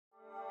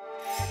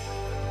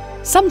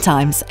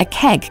Sometimes a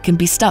keg can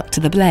be stuck to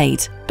the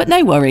blade, but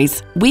no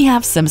worries, we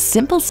have some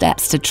simple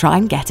steps to try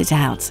and get it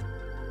out.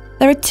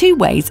 There are two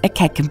ways a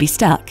keg can be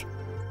stuck.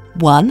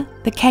 1.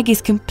 The keg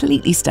is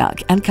completely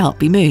stuck and can't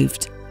be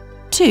moved.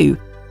 2.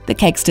 The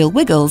keg still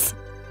wiggles,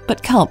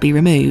 but can't be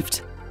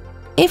removed.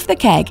 If the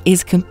keg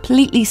is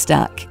completely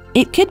stuck,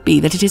 it could be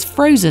that it is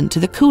frozen to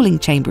the cooling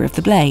chamber of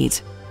the blade.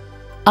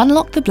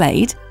 Unlock the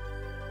blade,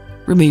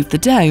 remove the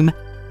dome,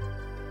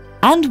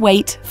 and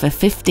wait for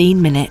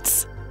 15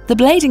 minutes. The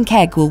blade and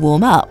keg will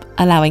warm up,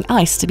 allowing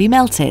ice to be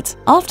melted.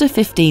 After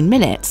 15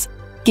 minutes,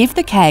 give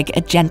the keg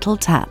a gentle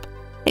tap.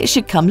 It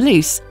should come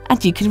loose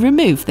and you can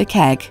remove the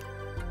keg.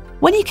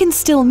 When you can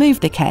still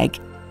move the keg,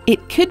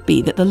 it could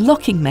be that the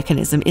locking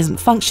mechanism isn't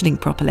functioning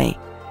properly.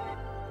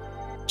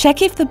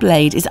 Check if the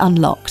blade is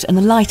unlocked and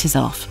the light is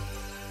off.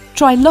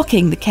 Try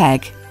locking the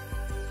keg.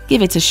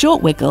 Give it a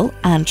short wiggle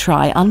and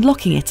try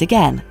unlocking it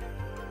again.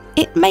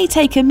 It may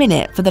take a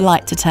minute for the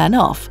light to turn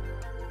off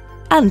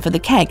and for the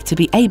keg to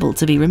be able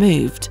to be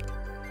removed.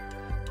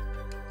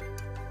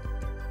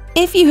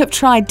 If you have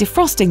tried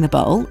defrosting the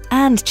bowl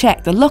and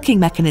checked the locking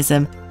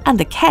mechanism and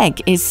the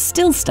keg is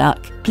still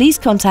stuck, please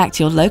contact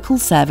your local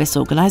service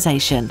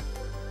organisation.